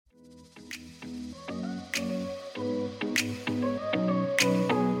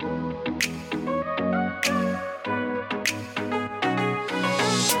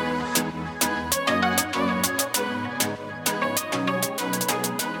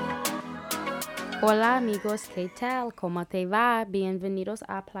Hola amigos, ¿qué tal? ¿Cómo te va? Bienvenidos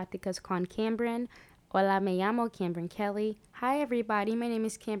a Pláticas con Cameron. Hola, me llamo Cameron Kelly. Hi everybody, my name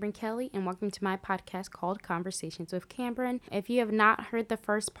is Cameron Kelly and welcome to my podcast called Conversations with Cameron. If you have not heard the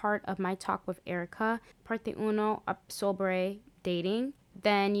first part of my talk with Erica, parte uno sobre dating,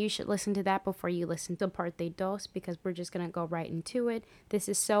 then you should listen to that before you listen to parte dos because we're just going to go right into it. This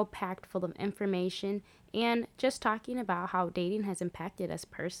is so packed full of information and just talking about how dating has impacted us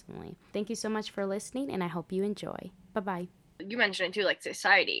personally. Thank you so much for listening and I hope you enjoy. Bye-bye. You mentioned it too, like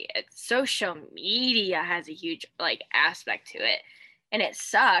society. Social media has a huge aspect to it, and it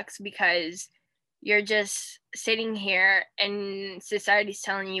sucks because you're just sitting here and society's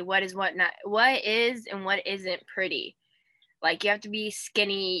telling you what is and what isn't pretty. Like, you have to be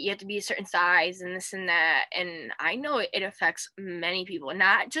skinny, you have to be a certain size and this and that. And I know it affects many people,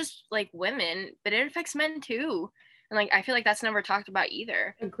 not just like women, but it affects men too. And I feel like that's never talked about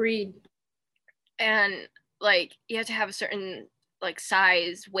either. Agreed. And you have to have a certain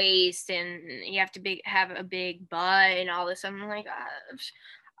size, waist, and you have to have a big butt and all this. I'm like,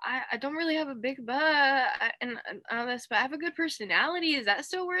 I don't really have a big butt and all this, but I have a good personality. Is that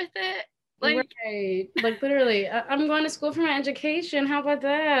still worth it? Right. Literally, I'm going to school for my education. How about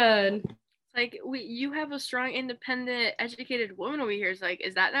that? You have a strong, independent, educated woman over here. It's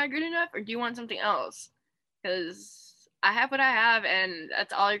is that not good enough, or do you want something else? Because I have what I have, and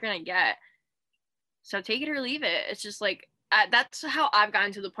that's all you're gonna get. So take it or leave it. It's just that's how I've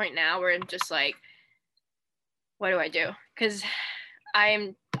gotten to the point now where I'm just what do I do? Because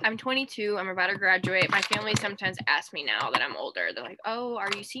I'm 22. I'm about to graduate. My family sometimes asks me now that I'm older. They're like, "Oh, are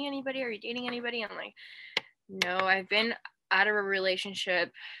you seeing anybody? Are you dating anybody?" I'm like, "No, I've been out of a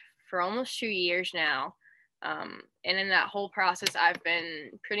relationship for almost 2 years now." And in that whole process, I've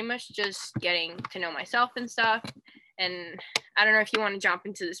been pretty much just getting to know myself and stuff. And I don't know if you want to jump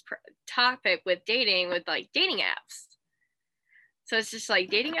into this topic with dating, with dating apps. So it's just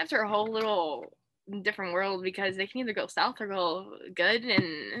dating apps are a whole little different world because they can either go south or go good.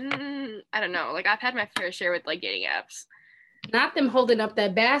 And I don't know. I've had my fair share with dating apps. Not them holding up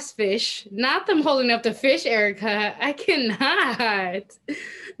that bass fish. Not them holding up the fish, Erica. I cannot.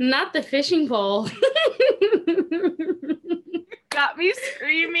 Not the fishing pole. Got me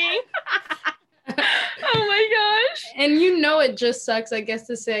screaming. Oh my gosh. And it just sucks, I guess,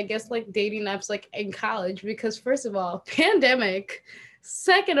 to say, dating apps in college because first of all, pandemic.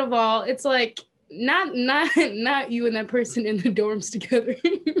 Second of all, it's not you and that person in the dorms together.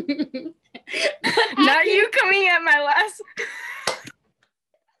 Not you coming at my last.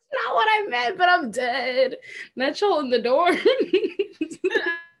 Not what I meant, but I'm dead. Not you in the door.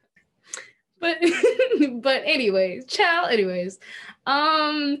 but anyways, anyways.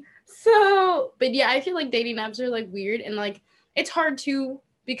 But yeah, I feel like dating apps are weird and it's hard to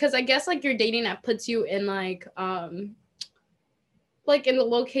because I guess your dating app puts you in in the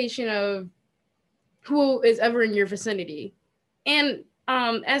location of who is ever in your vicinity. And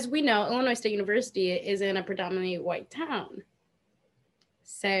as we know, Illinois State University is in a predominantly white town.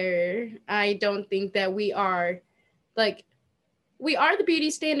 So I don't think that we are the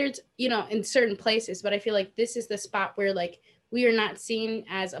beauty standards, in certain places, but I feel like this is the spot where we are not seen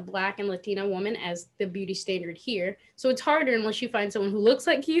as a Black and Latina woman as the beauty standard here. So it's harder unless you find someone who looks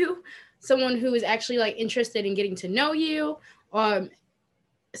like you, someone who is actually interested in getting to know you,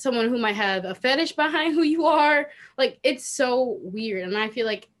 someone who might have a fetish behind who you are. It's so weird. And I feel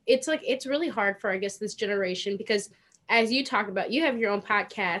like it's really hard for, I guess, this generation because as you talk about, you have your own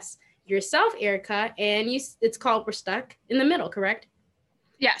podcast yourself, Erica, and it's called We're Stuck in the Middle, correct?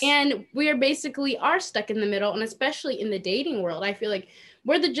 Yes. And we are stuck in the middle, and especially in the dating world, I feel like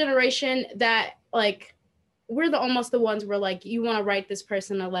we're the generation that we're almost the ones where you want to write this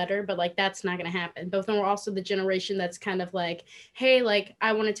person a letter, but that's not going to happen. But then we're also the generation that's kind of hey,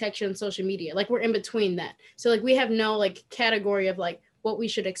 I want to text you on social media. We're in between that. So we have no category of what we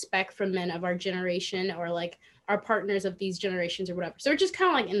should expect from men of our generation or our partners of these generations or whatever. So we're just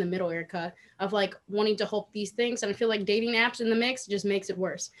kind of in the middle, Erica, of wanting to hope these things. And I feel like dating apps in the mix just makes it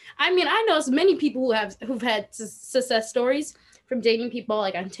worse. I mean, I know so many people who've had success stories from dating people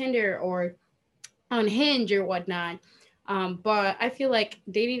on Tinder or on Hinge or whatnot. But I feel like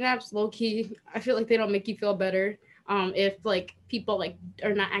dating apps, low key, I feel like they don't make you feel better. If people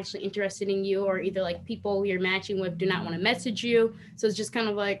are not actually interested in you, or either people you're matching with do not want to message you. So it's just kind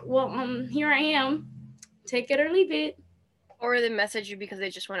of well, here I am. Take it or leave it. Or they message you because they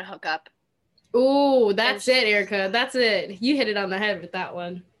just want to hook up. Oh, that's it, Erica. That's it. You hit it on the head with that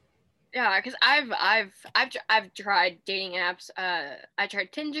one. Yeah, because I've tried dating apps. I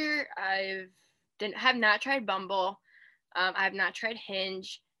tried Tinder. Have not tried Bumble. I have not tried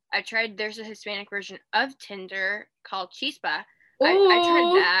Hinge. I tried, there's a Hispanic version of Tinder called Chispa. Ooh. I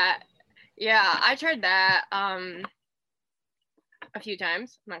tried that. Yeah, I tried that a few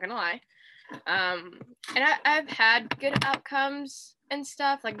times, I'm not gonna lie. And I've had good outcomes and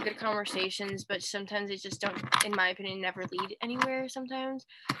stuff, like good conversations, but sometimes they just don't, in my opinion, never lead anywhere sometimes.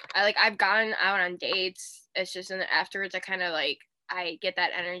 I've gone out on dates, it's just, and then afterwards I kind of like, I get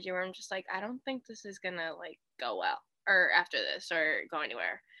that energy where I'm just like, I don't think this is gonna like go well, or after this, or go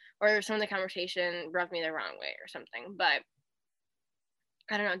anywhere, or some of the conversation rubbed me the wrong way or something. But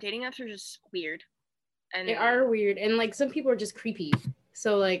I don't know, dating apps are just weird. And they are weird, and like some people are just creepy.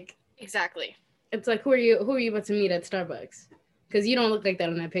 So like, exactly. It's like, who are you about to meet at Starbucks? Because you don't look like that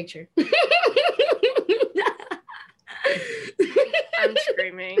on that picture. I'm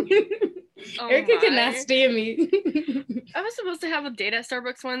screaming. Oh, Erica cannot stand me. I was supposed to have a date at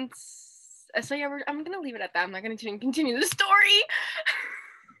Starbucks once. So yeah, I'm gonna leave it at that. I'm not gonna continue the story.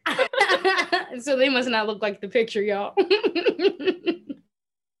 So they must not look like the picture, y'all.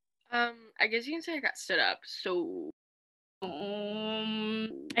 I guess you can say I got stood up. So I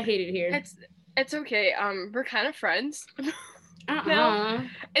hate it here. It's okay. We're kind of friends. No,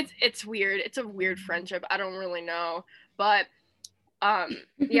 it's weird. It's a weird friendship. I don't really know, but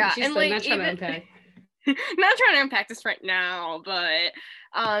yeah. She's and like, like not trying to unpack. Not trying to unpack this right now, but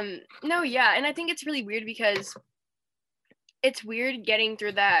no, yeah. And I think it's really weird because it's weird getting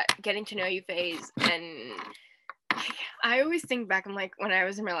through that getting to know you phase. And I always think back, I'm like, when I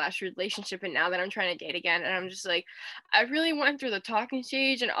was in my last relationship and now that I'm trying to date again, and I'm just like, I really went through the talking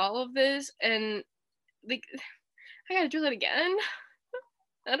stage and all of this, and like, I gotta do that again.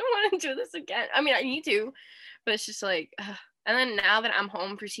 I don't want to do this again. I mean, I need to, but it's just like, and then now that I'm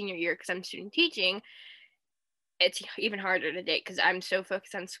home for senior year because I'm student teaching, it's even harder to date because I'm so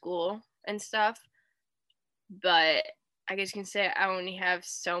focused on school and stuff. But I guess you can say I only have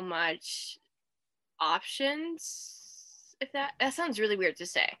so much options. If that sounds really weird to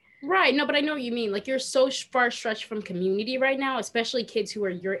say. Right. No, but I know what you mean. Like, you're so far stretched from community right now, especially kids who are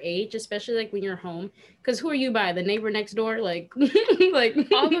your age, especially like when you're home. Because who are you by? The neighbor next door? Like, like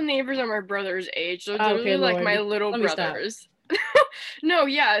all the neighbors are my brother's age. So they're okay, like Lord. my little brothers. No,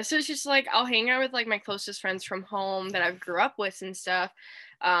 yeah. So it's just like I'll hang out with like my closest friends from home that I grew up with and stuff.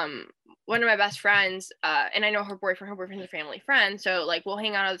 One of my best friends, and I know her boyfriend's a family friend. So like we'll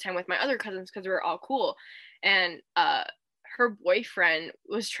hang out all the time with my other cousins because we're all cool. And her boyfriend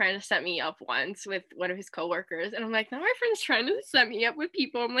was trying to set me up once with one of his coworkers, and I'm like, now my friend's trying to set me up with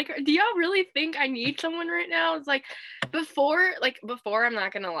people. I'm like, do y'all really think I need someone right now? It's like before, I'm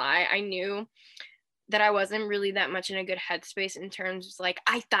not gonna lie, I knew that I wasn't really that much in a good headspace in terms of like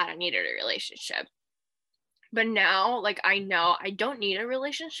I thought I needed a relationship. But now, like, I know I don't need a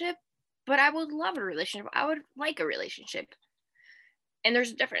relationship, but I would love a relationship. I would like a relationship. And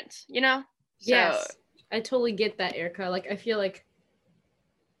there's a difference, you know? Yes. So, I totally get that, Erica. Like, I feel like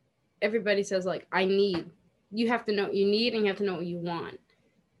everybody says, like, I need. You have to know what you need and you have to know what you want.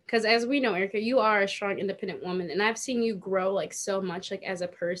 Because as we know, Erica, you are a strong, independent woman. And I've seen you grow, like, so much, like, as a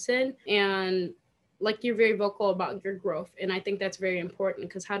person. And, like, you're very vocal about your growth. And I think that's very important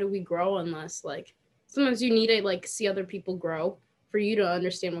because how do we grow unless, like, sometimes you need to, like, see other people grow for you to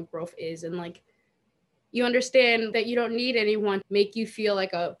understand what growth is. And, like, you understand that you don't need anyone to make you feel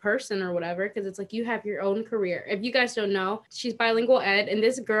like a person or whatever, because it's like you have your own career. If you guys don't know, she's bilingual ed, and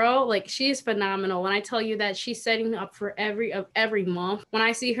this girl, like, she is phenomenal. When I tell you that she's setting up for every month, when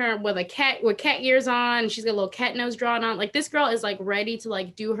I see her with cat ears on, and she's got a little cat nose drawn on, like, this girl is like ready to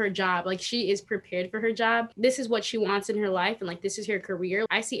like do her job. Like, she is prepared for her job. This is what she wants in her life, and like this is her career.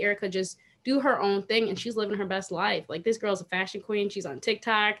 I see Erica just do her own thing and she's living her best life. Like, this girl's a fashion queen. She's on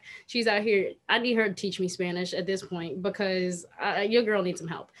TikTok. She's out here. I need her to teach me Spanish at this point because your girl needs some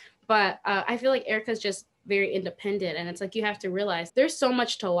help. But I feel like Erica's just very independent. And it's like, you have to realize there's so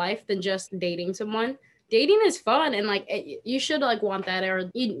much to life than just dating someone. Dating is fun and like you should like want that,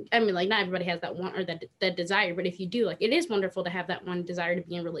 or I mean, like, not everybody has that want or that desire, but if you do, like, it is wonderful to have that one desire to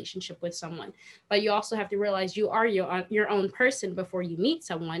be in a relationship with someone. But you also have to realize you are your own person before you meet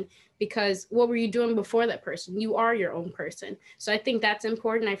someone, because what were you doing before that person? You are your own person. So I think that's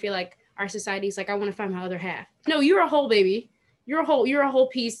important. I feel like our society is like, I want to find my other half. No, you're a whole baby. You're a whole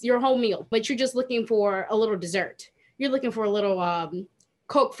piece. You're a whole meal, but you're just looking for a little dessert. You're looking for a little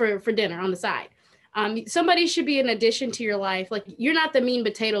Coke for dinner on the side. Somebody should be an addition to your life. Like, you're not the mean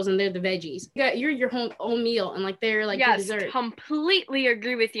potatoes and they're the veggies. You're your own meal, and like they're like your dessert. Yes, completely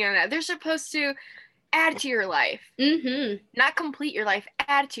agree with you on that. They're supposed to add to your life. Mm-hmm. Not complete your life,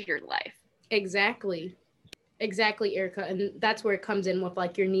 add to your life. Exactly, Erica. And that's where it comes in with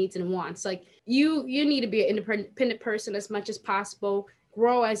like your needs and wants. Like, you need to be an independent person as much as possible.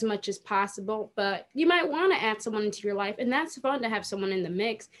 grow as much as possible, but you might want to add someone into your life, and that's fun to have someone in the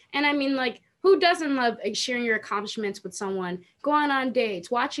mix. And I mean, like, who doesn't love sharing your accomplishments with someone, going on dates,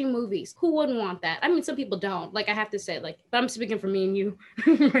 watching movies? Who wouldn't want that? I mean, some people don't. Like, I have to say, like, but I'm speaking for me and you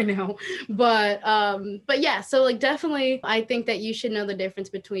right now. But yeah, so like definitely I think that you should know the difference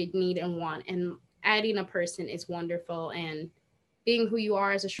between need and want. And adding a person is wonderful, and being who you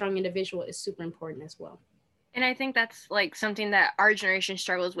are as a strong individual is super important as well. And I think that's like something that our generation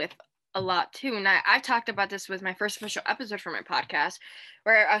struggles with a lot too. And I've talked about this with my first official episode for my podcast,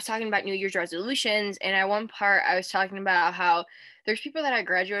 where I was talking about New Year's resolutions. And at one part, I was talking about how there's people that I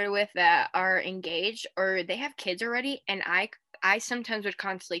graduated with that are engaged or they have kids already. And I sometimes would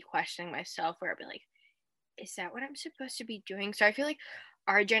constantly question myself where I'd be like, is that what I'm supposed to be doing? So I feel like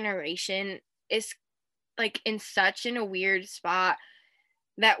our generation is like in a weird spot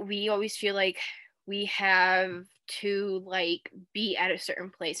that we always feel like we have to like be at a certain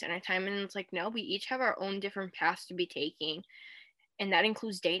place in a time, and it's like no, we each have our own different paths to be taking, and that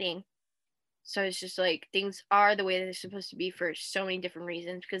includes dating. So it's just like things are the way that they're supposed to be for so many different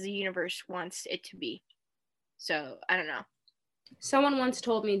reasons because the universe wants it to be. So I don't know. Someone once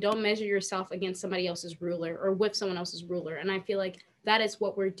told me, don't measure yourself against somebody else's ruler or with someone else's ruler. And I feel like that is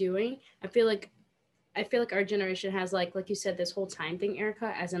what we're doing. I feel like our generation has like you said, this whole time thing,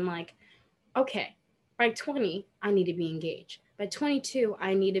 Erica, as in like, okay, by 20, I need to be engaged. By 22,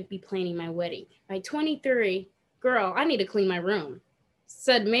 I need to be planning my wedding. By 23, girl, I need to clean my room.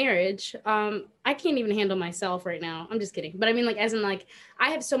 Said marriage, I can't even handle myself right now. I'm just kidding. But I mean, like, as in, like, I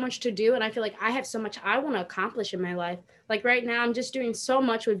have so much to do, and I feel like I have so much I want to accomplish in my life. Like, right now, I'm just doing so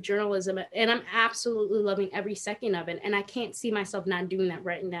much with journalism, and I'm absolutely loving every second of it. And I can't see myself not doing that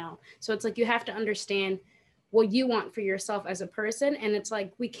right now. So it's like you have to understand what you want for yourself as a person. And it's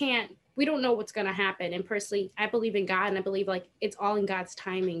like we don't know what's going to happen. And personally, I believe in God, and I believe like it's all in God's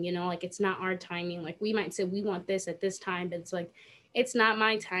timing, like it's not our timing. Like we might say we want this at this time, but it's like it's not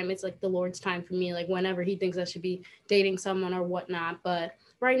my time. It's like the Lord's time for me, like whenever he thinks I should be dating someone or whatnot. But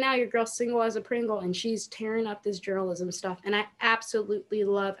right now, your girl's single as a Pringle, and she's tearing up this journalism stuff. And I absolutely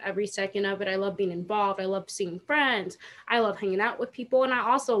love every second of it. I love being involved. I love seeing friends. I love hanging out with people. And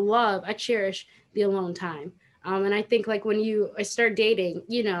I cherish the alone time. And I think like when you start dating,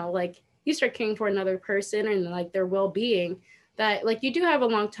 like you start caring for another person and like their well-being, that like you do have a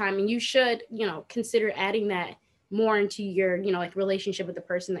long time, and you should, consider adding that more into your, like relationship with the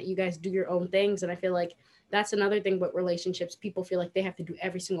person, that you guys do your own things. And I feel like that's another thing with relationships. People feel like they have to do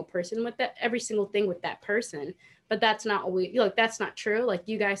every single thing with that person, but that's not always, like, that's not true. Like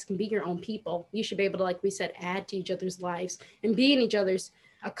you guys can be your own people. You should be able to, like we said, add to each other's lives and be in each other's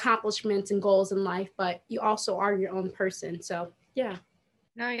accomplishments and goals in life, but you also are your own person. So yeah.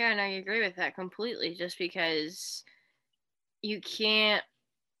 No, yeah, no, I agree with that completely. Just because you can't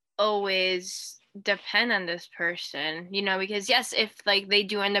always depend on this person, because yes, if like they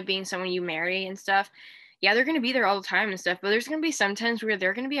do end up being someone you marry and stuff, yeah, they're gonna be there all the time and stuff, but there's gonna be some times where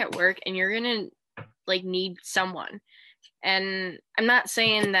they're gonna be at work and you're gonna like need someone. And I'm not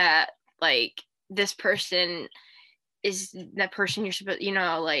saying that like this person is that person you're supposed,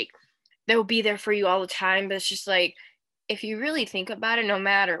 like they'll be there for you all the time, but it's just like if you really think about it, no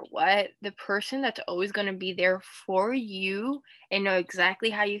matter what, the person that's always going to be there for you and know exactly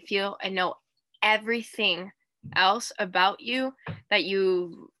how you feel and know everything else about you that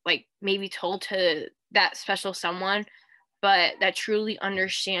you like maybe told to that special someone, but that truly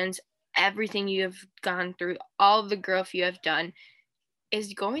understands everything you have gone through, all the growth you have done,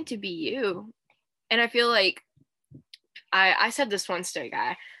 is going to be you. And I feel like I said this once to a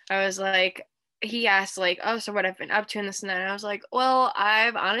guy. I was like, he asked like, oh, so what I've been up to and this and that. And I was like, well,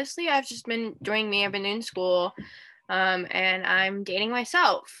 I've just been doing me. I've been in school, and I'm dating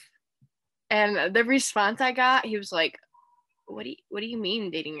myself. And the response I got, he was like, what do you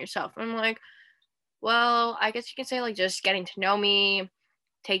mean dating yourself? And I'm like, well, I guess you can say like just getting to know me,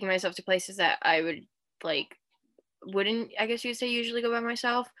 taking myself to places that I wouldn't, I guess you could say, usually go by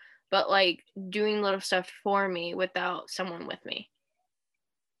myself, but like doing little stuff for me without someone with me.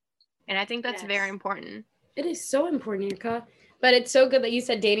 And I think that's very Yes. important. It is so important, Yurka. But it's so good that you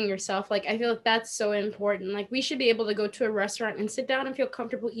said dating yourself. Like, I feel like that's so important. Like, we should be able to go to a restaurant and sit down and feel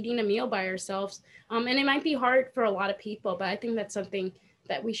comfortable eating a meal by ourselves. And it might be hard for a lot of people, but I think that's something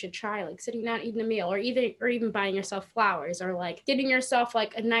that we should try, like sitting down eating a meal, or even buying yourself flowers, or like getting yourself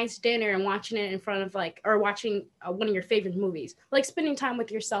like a nice dinner and watching it in front of like, or watching one of your favorite movies. Like spending time with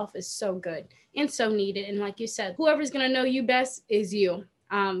yourself is so good and so needed. And like you said, whoever's gonna know you best is you,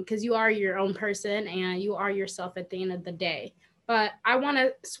 because you are your own person and you are yourself at the end of the day. But I want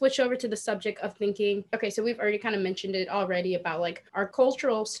to switch over to the subject of thinking, okay, so we've already kind of mentioned it already about like our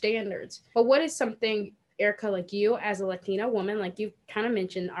cultural standards. But what is something, Erica, like you as a Latina woman, like you kind of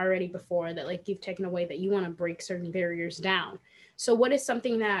mentioned already before that like you've taken away that you want to break certain barriers down. So what is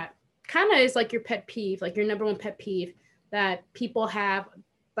something that kind of is like your pet peeve, like your number one pet peeve that people have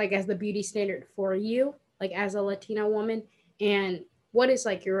like as the beauty standard for you, like as a Latina woman? And what is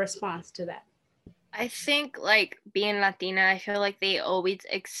like your response to that? I think like being Latina, I feel like they always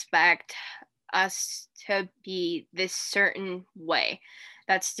expect us to be this certain way.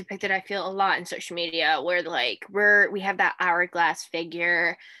 That's depicted, I feel, a lot in social media where like we have that hourglass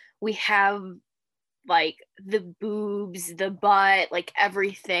figure. We have like the boobs, the butt, like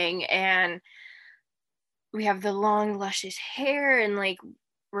everything, and we have the long luscious hair, and like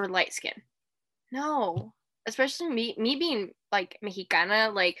we're light skin. No, especially me being like Mexicana,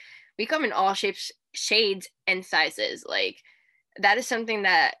 like we come in all shapes, shades, and sizes. Like that is something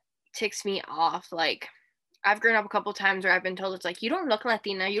that ticks me off. Like I've grown up a couple times where I've been told it's like, you don't look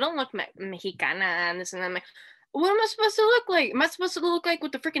Latina, you don't look Mexicana, and this and that. I'm like, what am I supposed to look like? Am I supposed to look like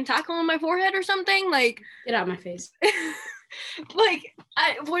with the freaking taco on my forehead or something? Like, Get out of my face. like,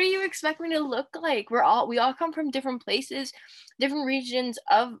 what do you expect me to look like? We all come from different places, different regions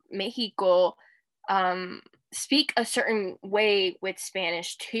of Mexico. Speak a certain way with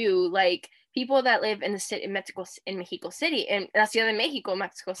Spanish too. Like people that live in the city in Mexico City, and La Ciudad de Mexico,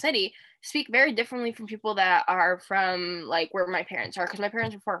 Mexico City, speak very differently from people that are from like where my parents are, because my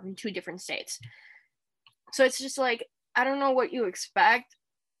parents are from two different states. So it's just like I don't know what you expect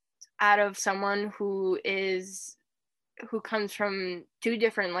out of someone who comes from two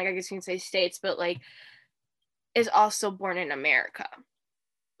different, like I guess you can say states, but like is also born in America.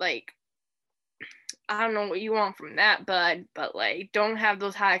 Like I don't know what you want from that, bud, but like don't have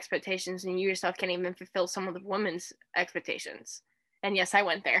those high expectations and you yourself can't even fulfill some of the women's expectations. And yes, I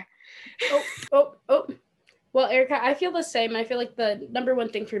went there. Oh. Well, Erica, I feel the same. I feel like the number one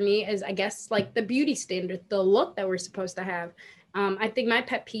thing for me is, I guess, like the beauty standard, the look that we're supposed to have. I think my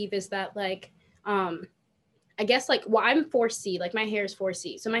pet peeve is that, like, I guess, like, well, I'm 4C, like, my hair is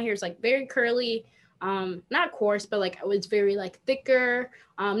 4C. So my hair is, like, very curly, not coarse, but, like, it's very, like, thicker,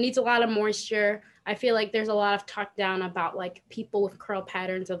 needs a lot of moisture. I feel like there's a lot of talk down about, like, people with curl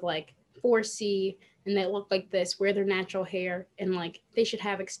patterns of, like, 4C and they look like this, wear their natural hair, and like they should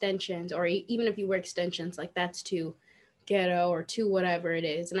have extensions, or even if you wear extensions, like that's too ghetto or too whatever it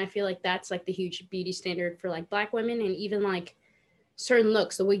is. And I feel like that's like the huge beauty standard for like Black women, and even like certain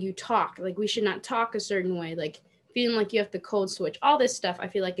looks, the way you talk, like we should not talk a certain way, like feeling like you have to code switch, all this stuff. I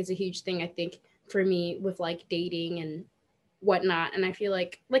feel like is a huge thing. I think for me with like dating and whatnot. And I feel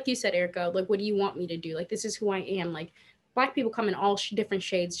like you said, Erica, like, what do you want me to do? Like, this is who I am. Like, Black people come in all different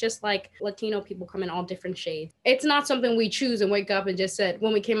shades, just like Latino people come in all different shades. It's not something we choose and wake up and just said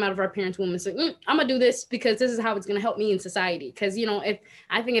when we came out of our parents' womb and said, I'm gonna do this because this is how it's gonna help me in society. Because if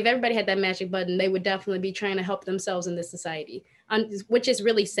I think if everybody had that magic button, they would definitely be trying to help themselves in this society, which is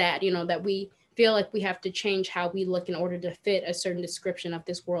really sad. That we feel like we have to change how we look in order to fit a certain description of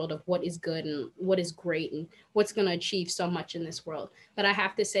this world of what is good and what is great and what's going to achieve so much in this world. But I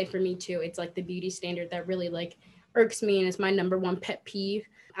have to say for me too, it's like the beauty standard that really like irks me and is my number one pet peeve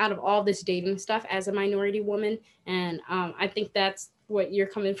out of all this dating stuff as a minority woman. And I think that's what you're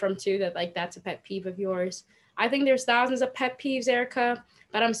coming from too, that like that's a pet peeve of yours. I think there's thousands of pet peeves, Erica,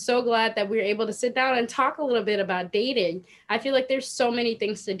 but I'm so glad that we were able to sit down and talk a little bit about dating. I feel like there's so many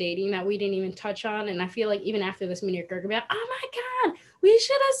things to dating that we didn't even touch on. And I feel like even after this minute, you're gonna be like, oh my God, we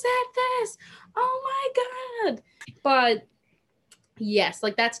should have said this. Oh my God. But yes,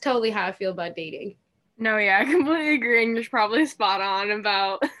 like that's totally how I feel about dating. No, yeah, I completely agree. And you're probably spot on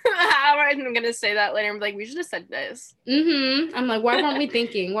about how I'm going to say that later. I'm like, we should have said this. I'm like, why weren't we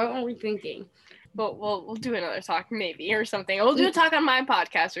thinking? Why weren't we thinking? But we'll do another talk maybe or something. We'll do a talk on my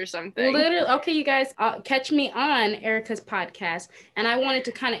podcast or something. Literally, okay, you guys, catch me on Erica's podcast. And I wanted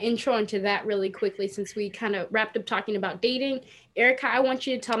to kind of intro into that really quickly since we kind of wrapped up talking about dating. Erica, I want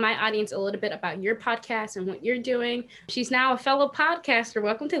you to tell my audience a little bit about your podcast and what you're doing. She's now a fellow podcaster.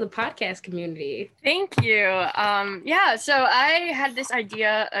 Welcome to the podcast community. Thank you. Yeah, so I had this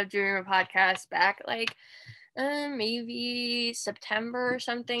idea of doing a podcast back like maybe September or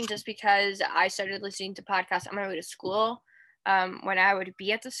something, just because I started listening to podcasts on my way to school. When I would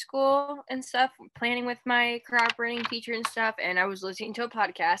be at the school and stuff, planning with my cooperating teacher and stuff, and I was listening to a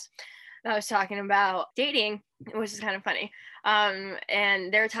podcast that was talking about dating, which is kind of funny.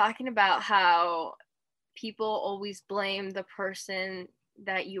 And they're talking about how people always blame the person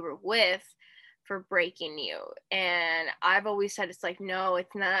that you were with for breaking you. And I've always said, it's like, no,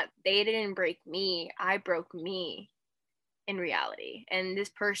 it's not. They didn't break me. I broke me. in reality. And this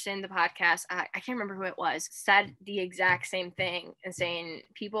person, the podcast, I can't remember who it was, said the exact same thing and saying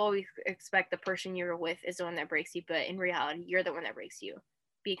people always expect the person you're with is the one that breaks you, but in reality, you're the one that breaks you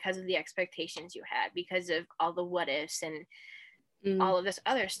because of the expectations you had, because of all the what ifs and all of this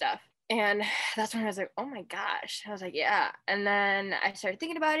other stuff. And that's when I was like, oh my gosh. I was like, yeah. And then I started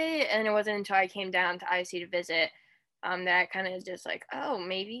thinking about it, and it wasn't until I came down to IC to visit that I kind of just like, oh,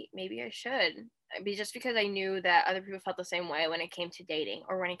 maybe I should. Just because I knew that other people felt the same way when it came to dating,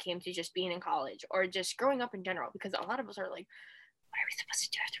 or when it came to just being in college, or just growing up in general, because a lot of us are like, what are we supposed to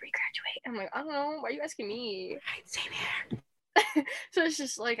do after we graduate? I'm like, I don't know. Why are you asking me? Right, same here. So it's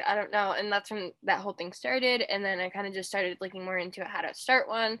just like, I don't know. And that's when that whole thing started. And then I kind of just started looking more into how to start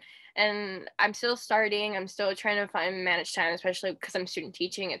one. And I'm still starting. I'm still trying to manage time, especially because I'm student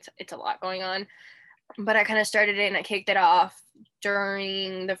teaching. It's a lot going on. But I kind of started it and I kicked it off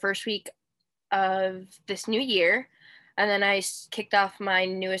during the first week of this new year. And then I kicked off my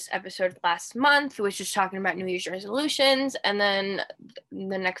newest episode last month, which was talking about New Year's resolutions. And then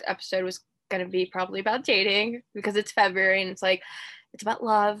the next episode was going to be probably about dating, because it's February and it's like, it's about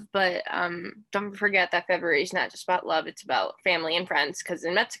love. But don't forget that February is not just about love. It's about family and friends, because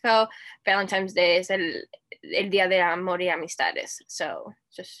in Mexico, Valentine's Day is el Día de Amor y Amistades. So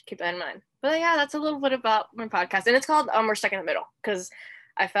just keep that in mind. But yeah, that's a little bit about my podcast. And it's called We're Stuck in the Middle, because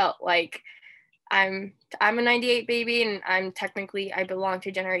I felt like I'm a 98 baby, and I belong to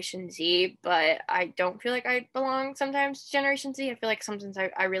Generation Z, but I don't feel like I belong sometimes to Generation Z. I feel like sometimes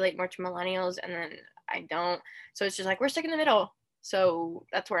I relate more to millennials, and then I don't. So it's just like, we're stuck in the middle. So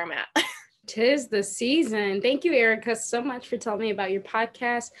that's where I'm at. 'Tis the season. Thank you, Erica, so much for telling me about your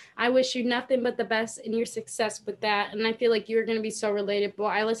podcast. I wish you nothing but the best in your success with that. And I feel like you're going to be so relatable.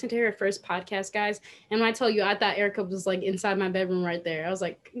 I listened to her first podcast, guys. And when I tell you, I thought Erica was like inside my bedroom right there. I was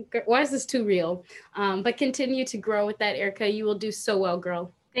like, why is this too real? But continue to grow with that, Erica. You will do so well,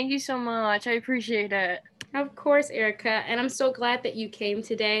 girl. Thank you so much. I appreciate it. Of course, Erica. And I'm so glad that you came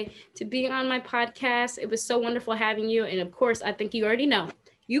today to be on my podcast. It was so wonderful having you. And of course, I think you already know.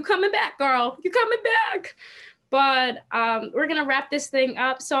 You coming back, girl. You coming back. But we're going to wrap this thing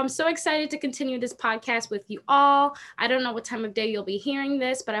up. So I'm so excited to continue this podcast with you all. I don't know what time of day you'll be hearing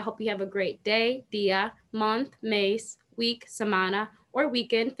this, but I hope you have a great day, día, month, mes, week, semana, or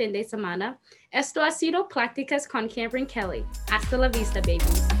weekend, fin de semana. Esto ha sido Pláticas con Cameron Kelly. Hasta la vista,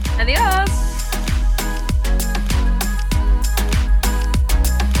 babies. Adiós.